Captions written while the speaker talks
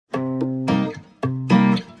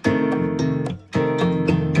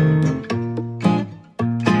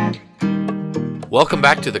Welcome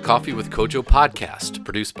back to the Coffee with Kojo podcast,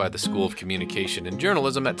 produced by the School of Communication and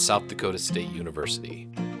Journalism at South Dakota State University.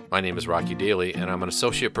 My name is Rocky Daly, and I'm an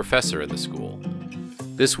associate professor in the school.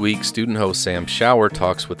 This week, student host Sam Schauer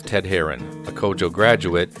talks with Ted Herron, a Kojo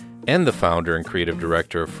graduate and the founder and creative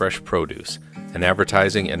director of Fresh Produce, an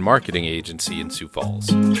advertising and marketing agency in Sioux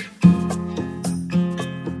Falls.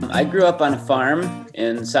 I grew up on a farm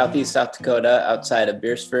in southeast South Dakota outside of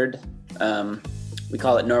Beersford. We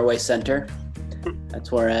call it Norway Center.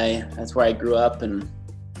 That's where I grew up, and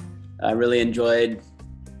I really enjoyed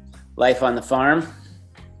life on the farm.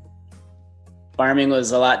 Farming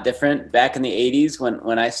was a lot different back in the 80s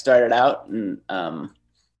when I started out, and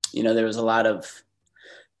there was a lot of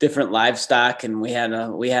different livestock, and we had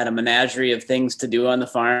a menagerie of things to do on the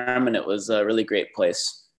farm, and it was a really great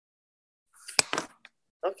place.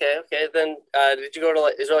 Okay. Then did you go to,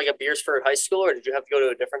 is there like a Beersford High School, or did you have to go to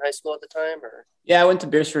a different high school at the time? Or? Yeah, I went to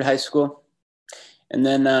Beersford High School. And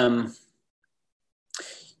then,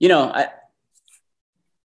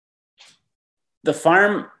 the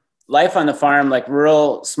farm life on the farm, like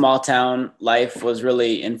rural small town life, was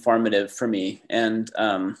really informative for me. And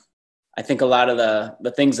I think a lot of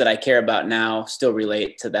the things that I care about now still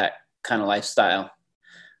relate to that kind of lifestyle.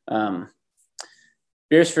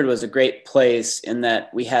 Beersford was a great place in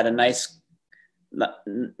that we had a nice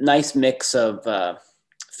mix of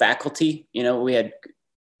faculty. We had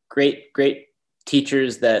great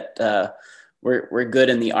teachers that were good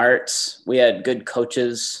in the arts. We had good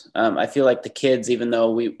coaches. I feel like the kids, even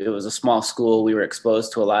though it was a small school, we were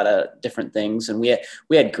exposed to a lot of different things, and we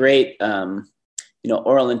had great oral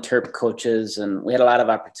interp coaches, and we had a lot of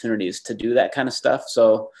opportunities to do that kind of stuff.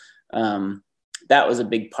 So that was a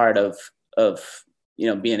big part of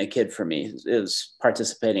being a kid for me, is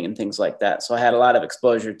participating in things like that. So I had a lot of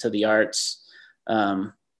exposure to the arts,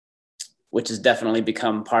 which has definitely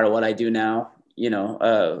become part of what I do now,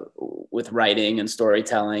 with writing and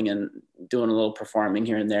storytelling and doing a little performing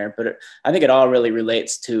here and there. But I think it all really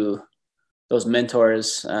relates to those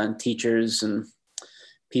mentors and teachers and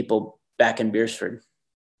people back in Beersford.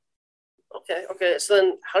 Okay. So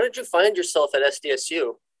then how did you find yourself at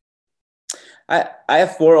SDSU? I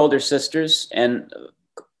have 4 older sisters, and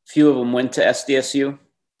a few of them went to SDSU,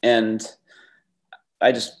 and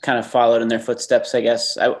I just kind of followed in their footsteps, I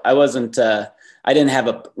guess. I didn't have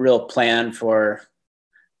a real plan for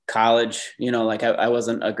college, I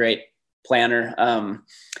wasn't a great planner.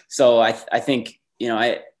 So I think,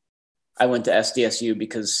 I went to SDSU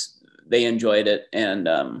because they enjoyed it. And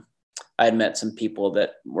I had met some people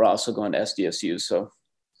that were also going to SDSU. So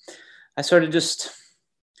I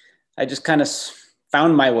just kind of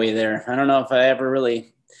found my way there. I don't know if I ever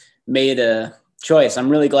really made a choice. I'm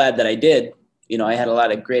really glad that I did. I had a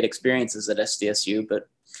lot of great experiences at SDSU, but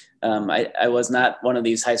I was not one of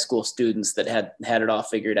these high school students that had it all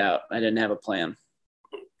figured out. I didn't have a plan.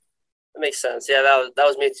 That makes sense. Yeah, that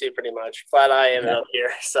was me too, pretty much. Glad I ended up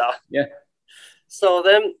here. So yeah. So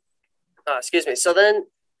then, So then,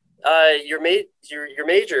 your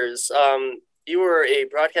majors. You were a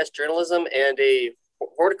broadcast journalism and a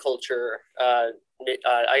horticulture. I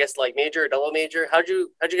guess like major, double major. How'd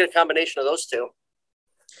you get a combination of those two?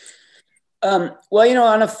 Well,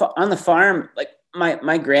 on the farm, like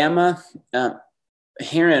my grandma,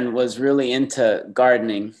 Herron, was really into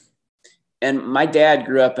gardening, and my dad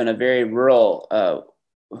grew up in a very rural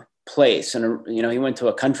place, and he went to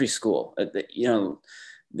a country school.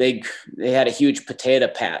 They had a huge potato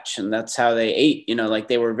patch, and that's how they ate. Like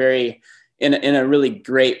they were very in a really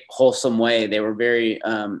great wholesome way. They were very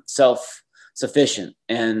self-sufficient,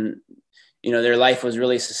 and their life was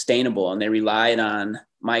really sustainable, and they relied on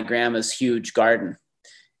my grandma's huge garden.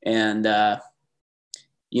 And,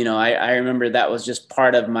 I remember that was just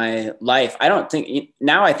part of my life. I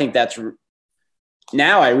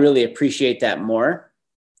really appreciate that more.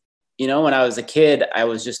 When I was a kid, I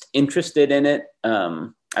was just interested in it.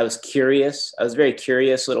 I was curious. I was a very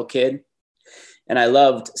curious little kid. And I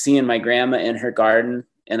loved seeing my grandma in her garden.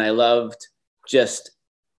 And I loved just,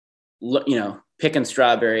 picking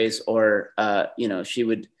strawberries, or, she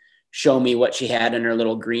would show me what she had in her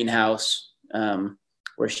little greenhouse,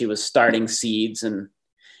 where she was starting seeds. And,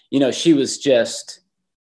 she was just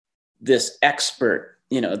this expert,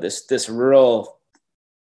 this rural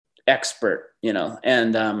expert,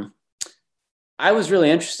 and I was really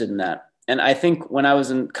interested in that. And I think when I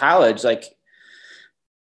was in college, like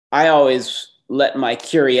I always let my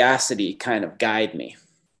curiosity kind of guide me.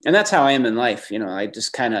 And that's how I am in life. I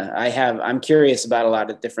just I'm curious about a lot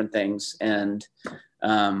of different things. And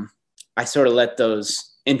I sort of let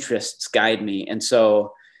those interests guide me. And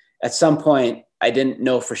so at some point, I didn't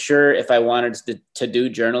know for sure if I wanted to do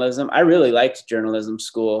journalism. I really liked journalism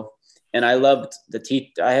school, and I loved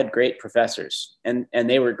I had great professors, and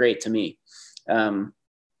they were great to me.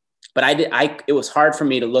 But it was hard for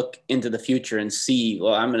me to look into the future and see,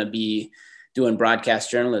 well, I'm going to be doing broadcast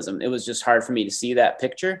journalism. It was just hard for me to see that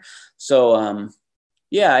picture. So,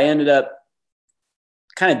 I ended up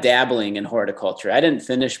kind of dabbling in horticulture. I didn't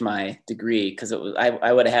finish my degree because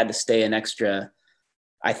I would have had to stay an extra,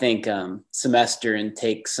 I think, semester and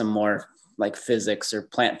take some more like physics or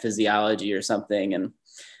plant physiology or something. And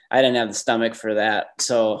I didn't have the stomach for that.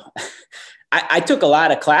 So I took a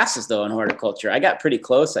lot of classes though in horticulture. I got pretty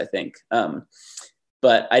close, I think.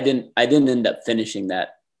 But I didn't end up finishing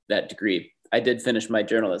that degree. I did finish my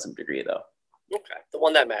journalism degree though. Okay. The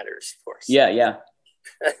one that matters, of course. Yeah.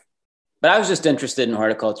 But I was just interested in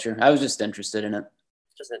horticulture. I was just interested in it.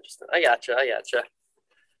 Just interested. I gotcha.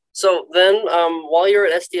 So then while you're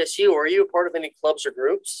at SDSU, were you a part of any clubs or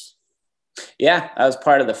groups? Yeah, I was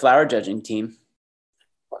part of the flower judging team.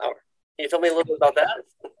 Flower. Can you tell me a little bit about that?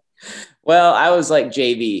 Well, I was like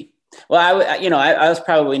JV. Well, I was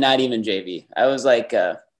probably not even JV. I was like,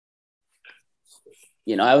 I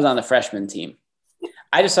was on the freshman team.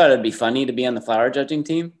 I just thought it'd be funny to be on the flower judging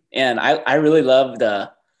team. And I really loved, I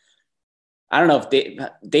don't know if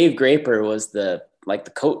Dave Graper was the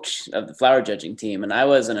coach of the flower judging team. And I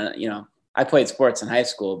wasn't I played sports in high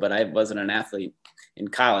school, but I wasn't an athlete in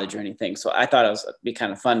college or anything. So I thought it'd be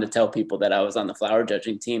kind of fun to tell people that I was on the flower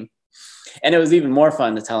judging team. And it was even more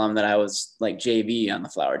fun to tell them that I was like JV on the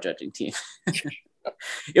flower judging team.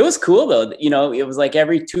 It was cool though. It was like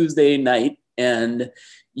every Tuesday night and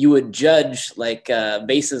you would judge like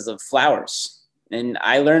vases of flowers. And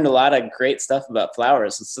I learned a lot of great stuff about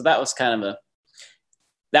flowers. And so that was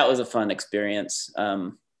a fun experience.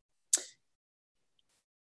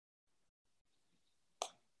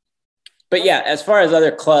 But yeah, as far as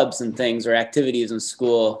other clubs and things or activities in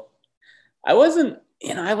school, I wasn't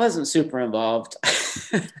super involved.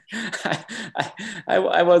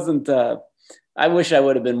 I wasn't, I wish I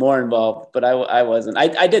would have been more involved, but I wasn't.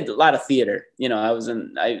 I did a lot of theater.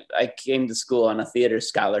 I came to school on a theater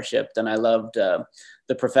scholarship, and I loved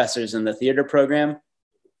the professors in the theater program.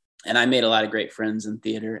 And I made a lot of great friends in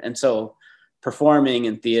theater. And so performing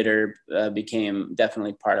in theater became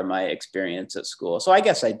definitely part of my experience at school. So I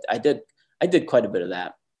guess I did quite a bit of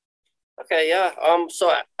that. Okay, yeah.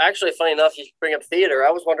 So actually, funny enough, you bring up theater.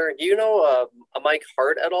 I was wondering, do you know a Mike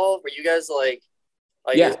Hart at all? Were you guys like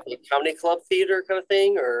comedy club theater kind of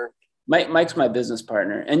thing, or? Mike's my business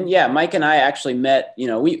partner, and yeah, Mike and I actually met.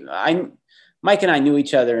 Mike and I knew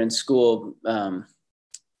each other in school,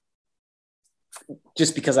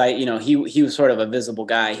 just because he was sort of a visible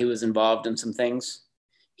guy. He was involved in some things.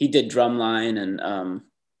 He did drumline, and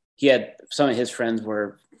he had some of his friends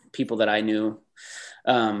were people that I knew.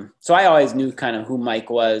 So I always knew kind of who Mike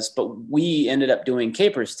was, but we ended up doing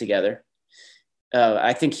capers together.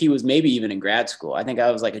 I think he was maybe even in grad school. I think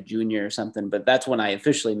I was like a junior or something, but that's when I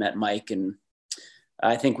officially met Mike. And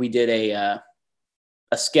I think we did a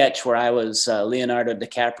sketch where I was Leonardo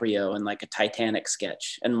DiCaprio in like a Titanic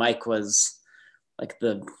sketch. And Mike was like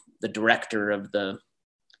the director of the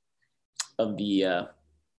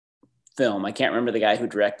film. I can't remember the guy who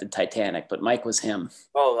directed Titanic, but Mike was him.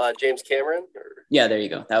 Oh, James Cameron? Yeah, there you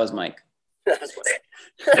go. That was Mike. That's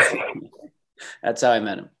how I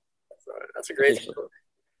met him. That's a great story.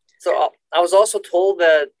 So I was also told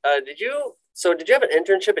that did you have an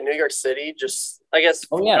internship in New York City? Just I guess.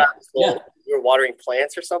 Oh yeah. You were watering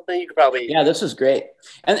plants or something. You could probably. Yeah, this was great.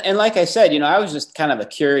 And like I said, I was just kind of a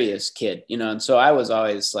curious kid, and so I was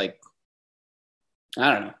always like,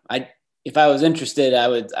 I don't know. If I was interested, I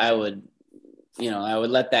would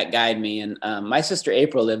let that guide me. And my sister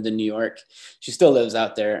April lived in New York. She still lives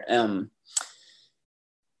out there.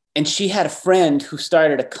 And she had a friend who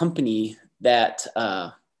started a company that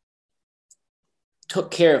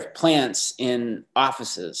took care of plants in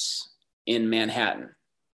offices in Manhattan.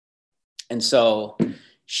 And so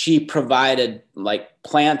she provided like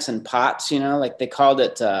plants and pots, like they called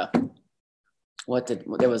it, there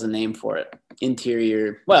was a name for it.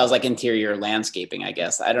 It was like interior landscaping, I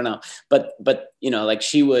guess. I don't know. But like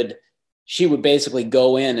she would basically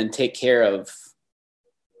go in and take care of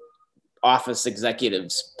office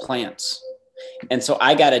executives' plants. And so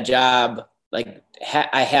I got a job, like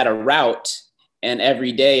I had a route, and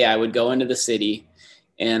every day I would go into the city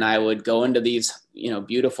and I would go into these,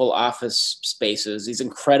 beautiful office spaces, these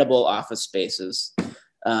incredible office spaces.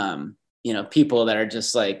 People that are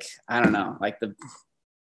just like, I don't know, like the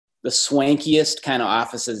swankiest kind of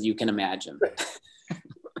offices you can imagine.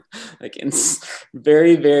 Like in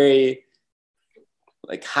very, very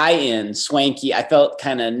like high end, swanky. I felt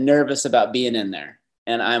kind of nervous about being in there,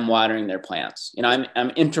 and I'm watering their plants. You know, I'm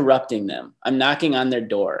interrupting them. I'm knocking on their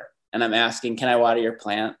door and I'm asking, can I water your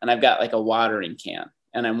plant? And I've got like a watering can,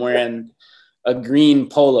 and I'm wearing a green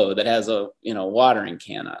polo that has a, you know, watering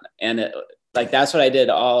can on it. And it, like, that's what I did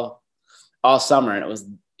all summer. And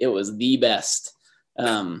it was the best.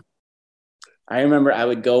 I remember I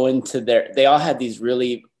would go into they all had these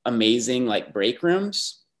really amazing like break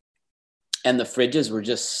rooms, and the fridges were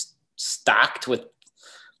just stocked with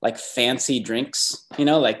like fancy drinks, you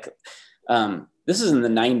know, like, this is in the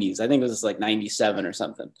 90s. I think it was like 97 or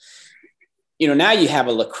something. You know, now you have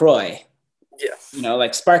a LaCroix. Yeah. You know,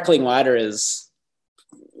 like sparkling water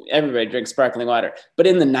everybody drinks sparkling water. But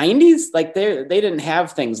in the 90s, like they didn't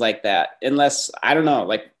have things like that, unless, I don't know,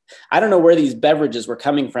 like, I don't know where these beverages were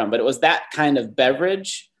coming from, but it was that kind of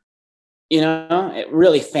beverage, you know,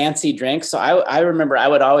 really fancy drinks. So I remember I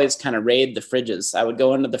would always kind of raid the fridges. I would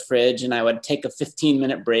go into the fridge and I would take a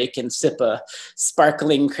 15-minute break and sip a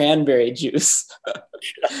sparkling cranberry juice.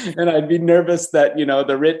 And I'd be nervous that, you know,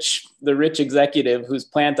 the rich executive whose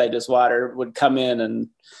plant I just watered would come in and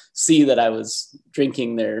see that I was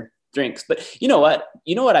drinking their drinks. But you know what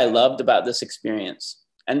I loved about this experience?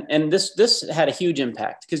 And this had a huge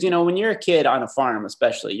impact, because, you know, when you're a kid on a farm,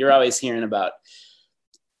 especially, you're always hearing about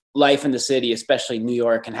life in the city, especially New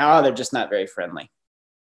York, and how they're just not very friendly.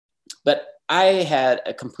 But I had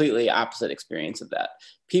a completely opposite experience of that.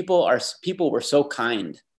 People were so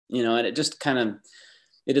kind, you know, and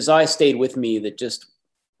it has always stayed with me that just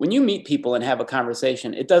when you meet people and have a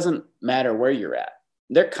conversation, it doesn't matter where you're at.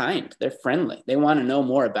 They're kind, they're friendly. They want to know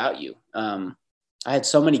more about you. I had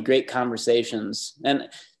so many great conversations, and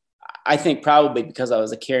I think probably because I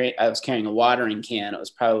was carrying a watering can, it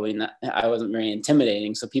was probably not, I wasn't very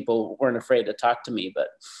intimidating, so people weren't afraid to talk to me. But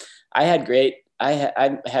I had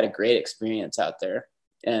a great experience out there,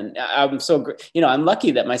 and I'm so, you know, I'm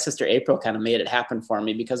lucky that my sister April kind of made it happen for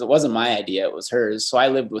me, because it wasn't my idea, it was hers. So I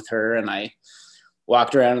lived with her and I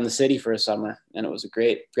walked around in the city for a summer, and it was a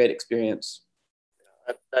great experience.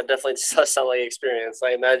 That definitely does sound like an experience.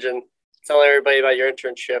 I imagine telling everybody about your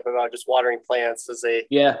internship, about just watering plants, is a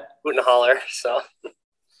hoot and holler.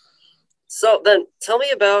 So then tell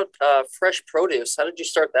me about fresh produce. How did you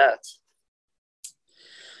start that?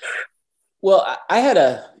 Well, I had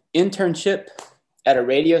a internship at a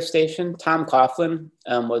radio station. Tom Coughlin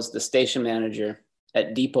was the station manager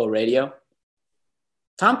at Depot Radio.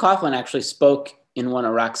 Tom Coughlin actually spoke in one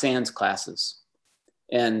of Roxanne's classes,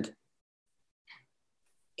 and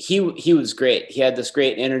he was great. He had this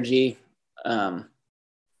great energy. And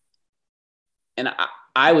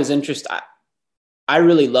I was interested. I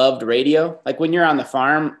really loved radio. Like when you're on the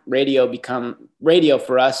farm, radio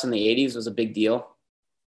for us in the 80s was a big deal.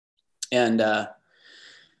 And,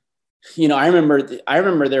 you know, I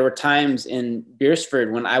remember there were times in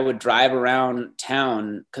Beersford when I would drive around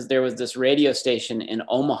town, because there was this radio station in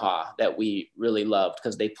Omaha that we really loved,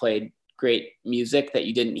 because they played great music that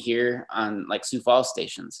you didn't hear on like Sioux Falls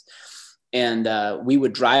stations. And we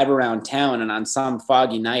would drive around town, and on some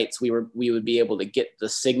foggy nights, we would be able to get the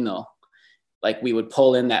signal. Like we would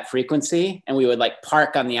pull in that frequency, and we would like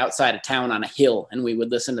park on the outside of town on a hill, and we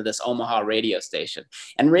would listen to this Omaha radio station.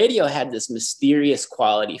 And radio had this mysterious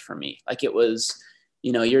quality for me. Like it was,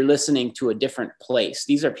 you know, you're listening to a different place.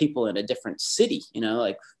 These are people in a different city, you know,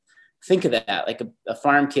 like think of that, like a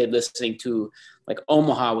farm kid listening to, like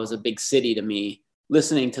Omaha was a big city to me,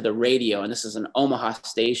 listening to the radio, and this is an Omaha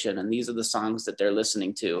station, and these are the songs that they're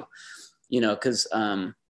listening to, you know, because,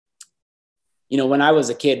 you know, when I was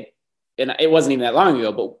a kid, and it wasn't even that long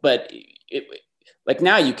ago, but like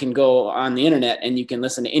now you can go on the internet and you can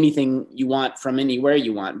listen to anything you want from anywhere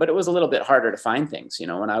you want, but it was a little bit harder to find things, you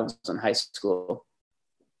know, when I was in high school.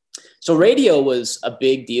 So radio was a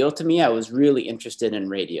big deal to me. I was really interested in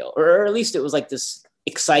radio, or at least it was like this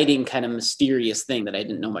exciting kind of mysterious thing that I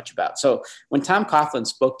didn't know much about. So when Tom Coughlin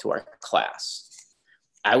spoke to our class,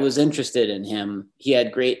 I was interested in him. He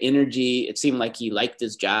had great energy. It seemed like he liked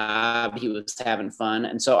his job. He was having fun.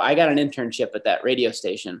 And so I got an internship at that radio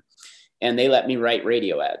station, and they let me write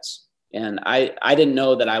radio ads. And I didn't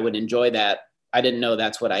know that I would enjoy that. I didn't know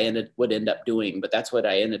that's what I would end up doing, but that's what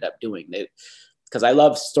I ended up doing. Because I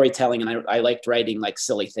love storytelling, and I liked writing like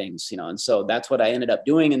silly things, you know, and so that's what I ended up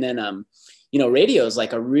doing. And then, you know, radio is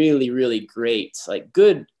like a really, really great, like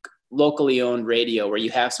good locally owned radio where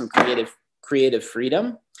you have some creative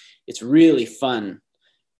freedom. It's really fun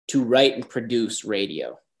to write and produce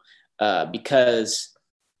radio because,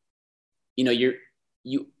 you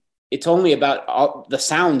know, it's only about all the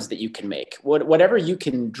sounds that you can make. Whatever you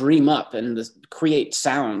can dream up and create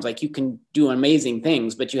sounds, like you can do amazing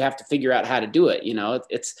things, but you have to figure out how to do it. You know,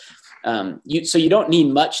 so you don't need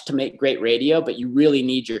much to make great radio, but you really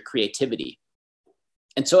need your creativity.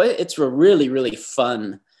 And so it's a really, really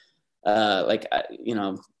fun,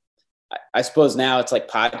 I suppose now it's like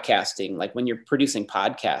podcasting. Like when you're producing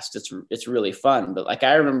podcasts, it's really fun. But like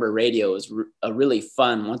I remember radio was a really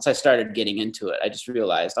fun. Once I started getting into it, I just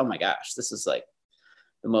realized, oh my gosh, this is like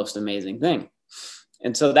the most amazing thing.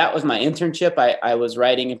 And so that was my internship. I was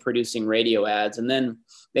writing and producing radio ads, and then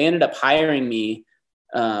they ended up hiring me.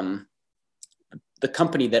 The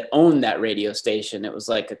company that owned that radio station, it was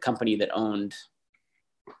like a company that owned,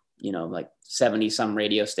 like 70 some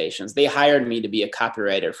radio stations. They hired me to be a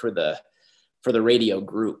copywriter for the radio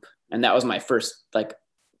group. And that was my first like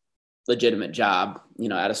legitimate job,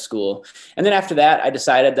 out of school. And then after that, I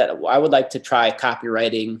decided that I would like to try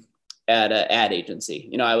copywriting at an ad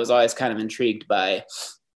agency. I was always kind of intrigued I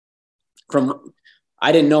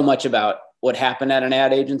didn't know much about what happened at an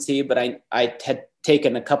ad agency, but I had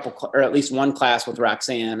taken a couple, or at least one class with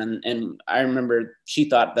Roxanne. And I remember she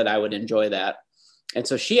thought that I would enjoy that. And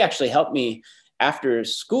so she actually helped me after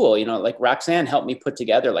school, like Roxanne helped me put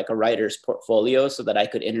together like a writer's portfolio so that I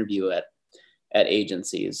could interview at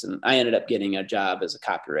agencies. And I ended up getting a job as a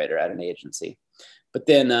copywriter at an agency. But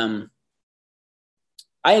then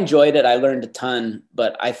I enjoyed it. I learned a ton,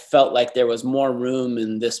 but I felt like there was more room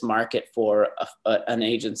in this market for an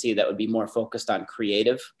agency that would be more focused on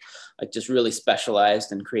creative, like just really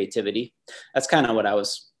specialized in creativity. That's kind of what I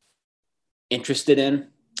was interested in.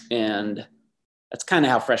 And that's kind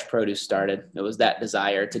of how Fresh Produce started. It was that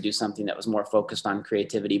desire to do something that was more focused on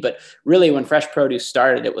creativity. But really when Fresh Produce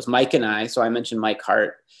started, it was Mike and I. So I mentioned Mike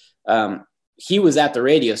Hart. He was at the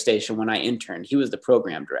radio station when I interned. He was the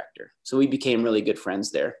program director. So we became really good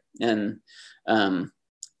friends there. And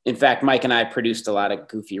in fact, Mike and I produced a lot of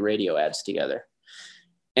goofy radio ads together.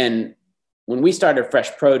 And when we started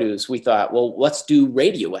Fresh Produce, we thought, well, let's do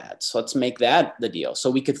radio ads. Let's make that the deal. So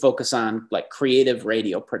we could focus on like creative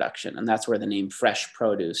radio production. And that's where the name Fresh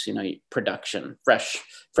Produce, production,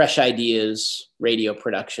 fresh ideas, radio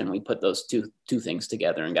production. We put those two things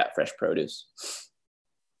together and got Fresh Produce.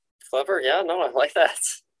 Clever. Yeah, no, I like that.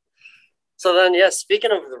 So then,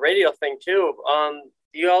 speaking of the radio thing too,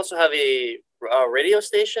 you also have a radio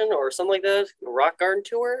station or something like that, Rock Garden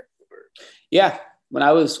Tour? Yeah. When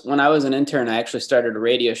I was an intern, I actually started a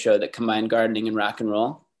radio show that combined gardening and rock and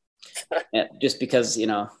roll. Just because,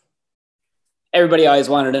 everybody always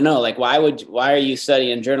wanted to know, like, why are you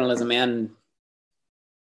studying journalism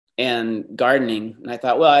and gardening? And I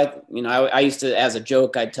thought, well, I used to, as a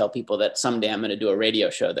joke, I'd tell people that someday I'm going to do a radio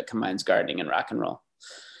show that combines gardening and rock and roll.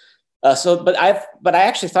 But I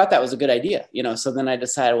actually thought that was a good idea, so then I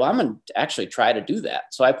decided, well, I'm going to actually try to do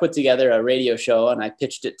that. So I put together a radio show and I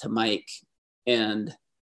pitched it to Mike. And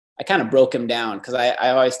I kind of broke him down because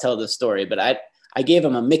I always tell this story, but I gave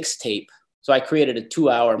him a mixtape. So I created a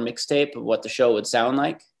 2-hour mixtape of what the show would sound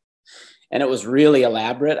like. And it was really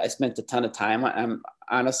elaborate. I spent a ton of time.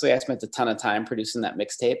 I spent a ton of time producing that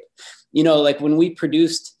mixtape. Like when we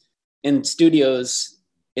produced in studios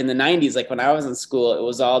in the 90s, like when I was in school, it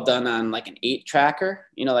was all done on like an 8-tracker,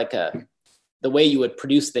 the way you would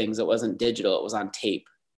produce things. It wasn't digital, it was on tape.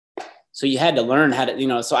 So you had to learn how to,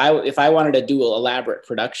 if I wanted to do an elaborate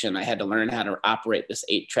production, I had to learn how to operate this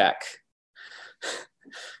 8-track,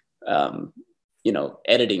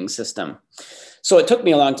 editing system. So it took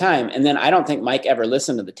me a long time. And then I don't think Mike ever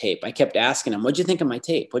listened to the tape. I kept asking him, what'd you think of my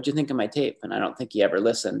tape? What'd you think of my tape? And I don't think he ever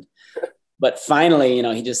listened. But finally,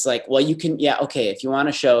 he just like, well, you can, okay, if you want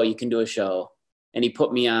a show, you can do a show. And he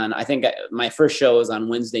put me on, I think my first show was on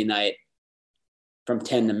Wednesday night from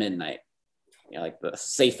 10 to midnight. Like the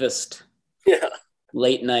safest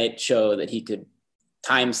late night show that he could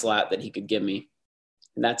time slot that he could give me.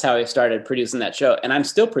 And that's how I started producing that show. And I'm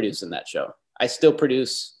still producing that show. I still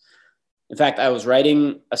produce. In fact, I was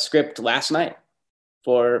writing a script last night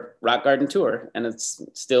for Rock Garden Tour, and it's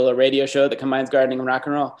still a radio show that combines gardening and rock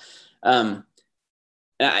and roll.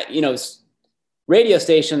 Radio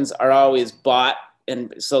stations are always bought.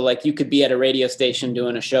 And so like you could be at a radio station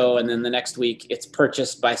doing a show and then the next week it's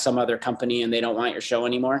purchased by some other company and they don't want your show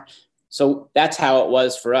anymore. So that's how it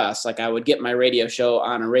was for us. Like I would get my radio show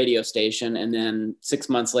on a radio station and then 6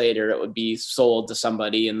 months later it would be sold to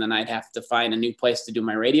somebody and then I'd have to find a new place to do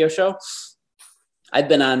my radio show. I'd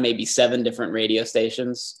been on maybe 7 different radio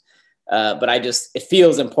stations, but it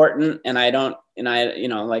feels important and I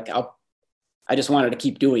just wanted to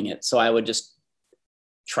keep doing it. So I would just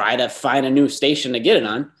try to find a new station to get it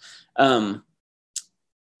on.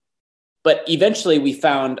 but eventually we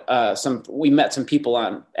found we met some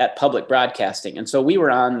people at public broadcasting. And so we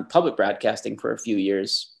were on public broadcasting for a few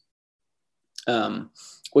years,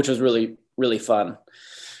 which was really, really fun.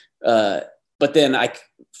 But then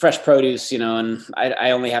fresh produce, and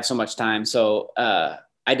I only have so much time. So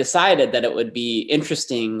I decided that it would be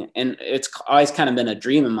interesting, and it's always kind of been a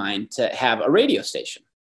dream of mine to have a radio station.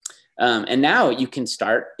 And now you can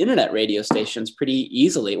start internet radio stations pretty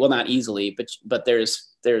easily. Well, not easily, but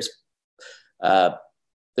there's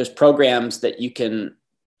programs that you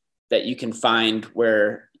can find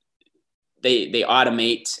where they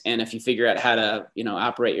automate. And if you figure out how to,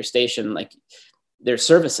 operate your station, like there's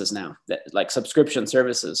services now like subscription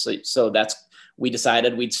services. So we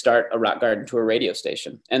decided we'd start a Rock Garden Tour radio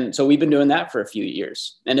station. And so we've been doing that for a few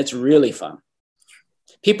years, and it's really fun.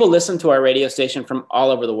 People listen to our radio station from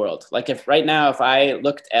all over the world. Like if I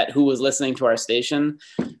looked at who was listening to our station,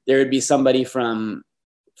 there would be somebody from,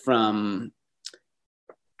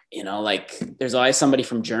 like there's always somebody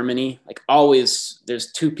from Germany. Like always,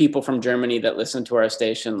 there's 2 people from Germany that listen to our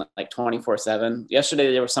station like 24/7.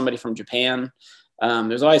 Yesterday, there was somebody from Japan.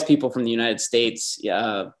 There's always people from the United States.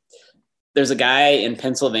 There's a guy in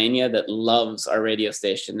Pennsylvania that loves our radio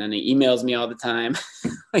station, and he emails me all the time.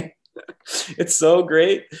 It's so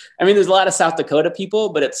great. I mean, there's a lot of South Dakota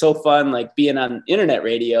people, but it's so fun, like being on internet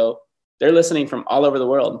radio. They're listening from all over the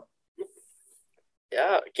world.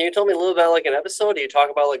 Yeah. Can you tell me a little about like an episode? Do you talk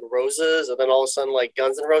about like roses, and then all of a sudden like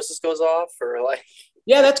Guns N' Roses goes off, or like?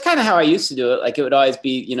 Yeah, that's kind of how I used to do it. Like it would always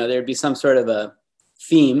be, there'd be some sort of a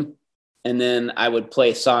theme, and then I would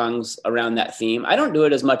play songs around that theme. I don't do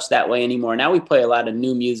it as much that way anymore. Now we play a lot of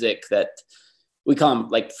new music that we call them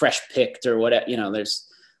like fresh picked or whatever. There's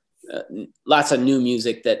lots of new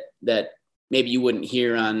music that maybe you wouldn't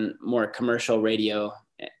hear on more commercial radio.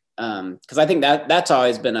 Because I think that's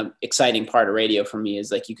always been an exciting part of radio for me,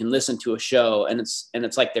 is like you can listen to a show and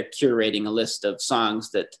it's like they're curating a list of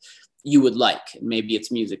songs that you would like. Maybe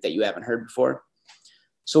it's music that you haven't heard before.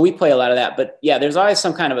 So we play a lot of that. But yeah, there's always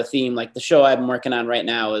some kind of a theme. Like the show I'm working on right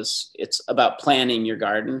now it's about planning your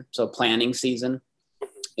garden. So planning season.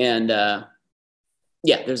 And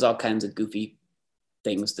there's all kinds of goofy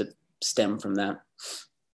things that stem from that.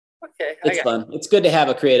 Okay. It's fun. It's good to have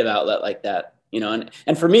a creative outlet like that,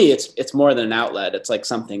 and for me, it's more than an outlet. It's like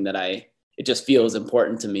something that it just feels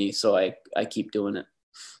important to me. So I keep doing it.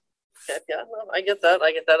 Yeah, no, I get that.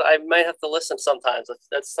 I might have to listen sometimes.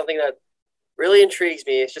 That's something that really intrigues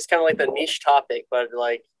me. It's just kind of like the niche topic, but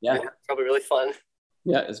like, it's probably really fun.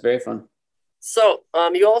 Yeah, it's very fun. So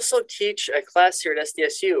you also teach a class here at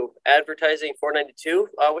SDSU, Advertising 492.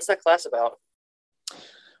 What's that class about?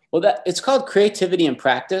 Well, it's called Creativity in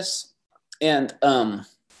Practice. And, I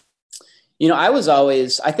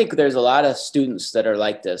think there's a lot of students that are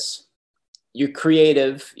like this. You're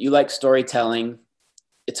creative, you like storytelling.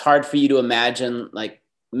 It's hard for you to imagine like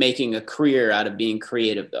making a career out of being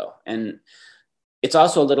creative though. And it's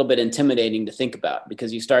also a little bit intimidating to think about,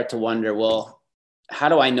 because you start to wonder, well, how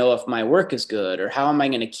do I know if my work is good, or how am I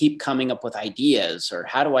going to keep coming up with ideas, or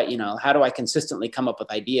how do I consistently come up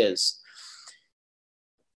with ideas?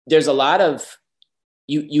 There's a lot of,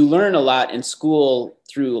 you learn a lot in school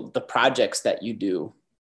through the projects that you do.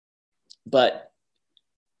 But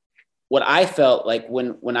what I felt like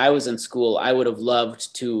when I was in school, I would have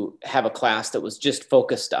loved to have a class that was just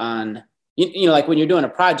focused on, like when you're doing a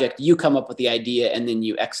project, you come up with the idea and then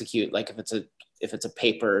you execute, like if it's a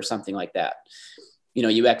paper or something like that,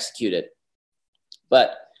 you execute it.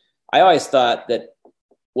 But I always thought that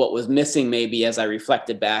what was missing, maybe as I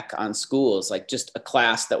reflected back on schools, like just a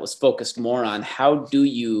class that was focused more on how do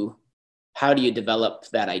you develop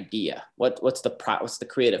that idea? What's the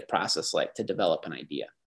creative process like to develop an idea?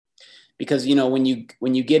 Because, when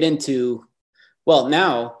you get into, well,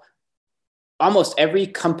 now almost every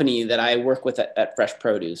company that I work with at Fresh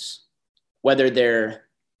Produce, whether they're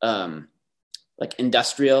like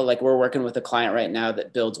industrial, like we're working with a client right now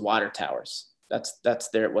that builds water towers. That's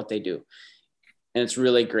what they do. And it's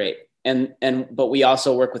really great. But we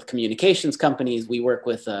also work with communications companies. We work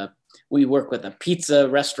with a pizza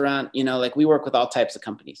restaurant, like we work with all types of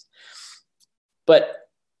companies. But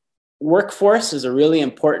workforce is a really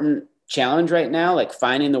important challenge right now, like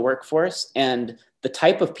finding the workforce, and the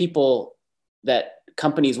type of people that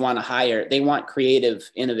companies want to hire. They want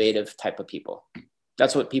creative, innovative type of people.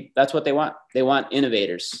 That's what they want. They want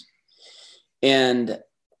innovators. And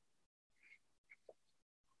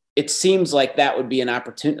it seems like that would be an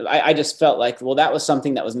opportunity. I just felt like, well, that was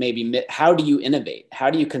something that was maybe, how do you innovate? How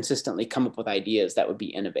do you consistently come up with ideas that would be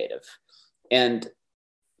innovative? And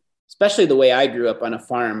especially the way I grew up on a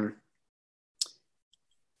farm,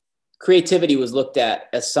 creativity was looked at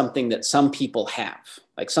as something that some people have.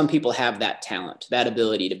 Like some people have that talent, that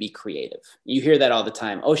ability to be creative. You hear that all the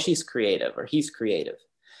time. Oh, she's creative or he's creative.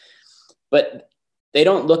 But they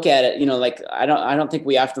don't look at it, like I don't think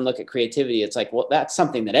we often look at creativity. It's like, well, that's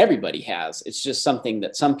something that everybody has. It's just something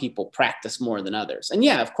that some people practice more than others. And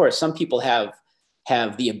yeah, of course, some people have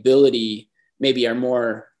the ability, maybe are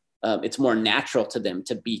more, it's more natural to them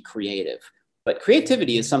to be creative. But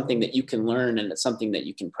creativity is something that you can learn, and it's something that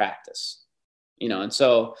you can practice, and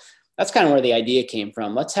so that's kind of where the idea came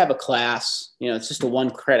from. Let's have a class, it's just a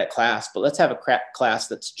 1-credit class, but let's have a class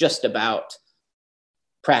that's just about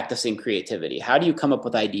practicing creativity. How do you come up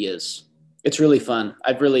with ideas? It's really fun.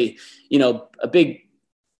 I've really, it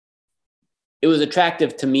was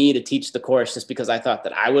attractive to me to teach the course just because I thought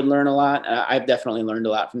that I would learn a lot. I've definitely learned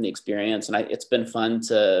a lot from the experience, and it's been fun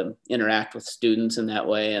to interact with students in that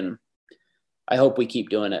way. And I hope we keep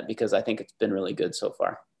doing it because I think it's been really good so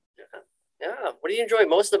far. Yeah. What do you enjoy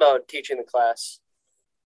most about teaching the class?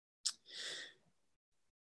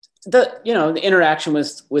 The interaction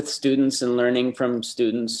with students and learning from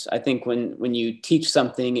students. I think when you teach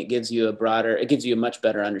something, it gives you a much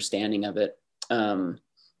better understanding of it.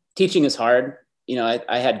 Teaching is hard.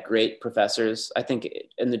 I had great professors. I think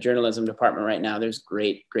in the journalism department right now, there's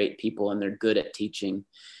great people, and they're good at teaching.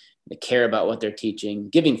 They care about what they're teaching.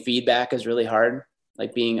 Giving feedback is really hard.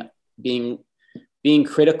 Like being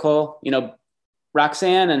critical.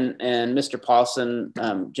 Roxanne and Mr. Paulson,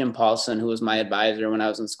 Jim Paulson, who was my advisor when I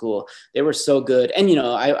was in school, they were so good. And,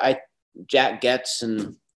 Jack Getz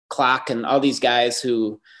and Clock and all these guys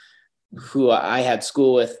who I had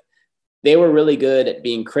school with, they were really good at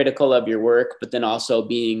being critical of your work, but then also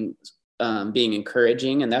being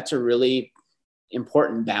encouraging. And that's a really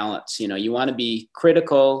important balance. You want to be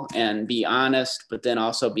critical and be honest, but then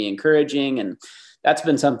also be encouraging. And that's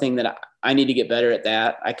been something that I need to get better at.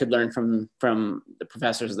 That I could learn from the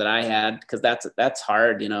professors that I had, because that's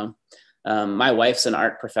hard. My wife's an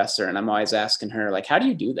art professor, and I'm always asking her, like, how do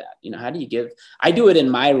you do that? How do you give? I do it in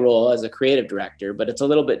my role as a creative director, but it's a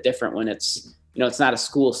little bit different when it's it's not a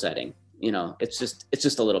school setting. It's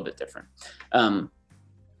just a little bit different.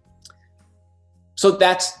 So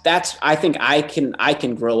that's I think I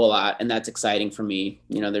can grow a lot, and that's exciting for me.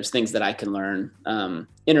 There's things that I can learn,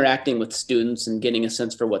 interacting with students and getting a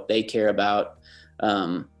sense for what they care about.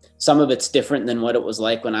 Some of it's different than what it was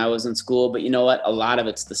like when I was in school, but you know what? A lot of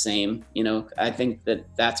it's the same. I think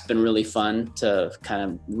that's been really fun to kind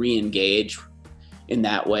of re-engage in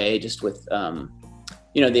that way, just with,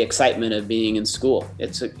 the excitement of being in school.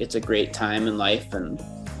 It's a great time in life, and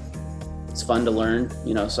it's fun to learn,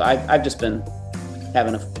 so I've just been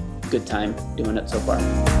having a good time doing it so far.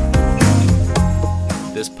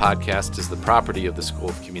 This podcast is the property of the School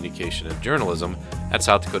of Communication and Journalism at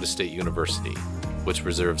South Dakota State University, which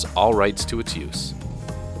reserves all rights to its use.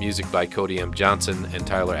 Music by Cody M. Johnson and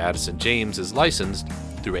Tyler Addison James is licensed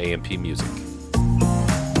through AMP Music.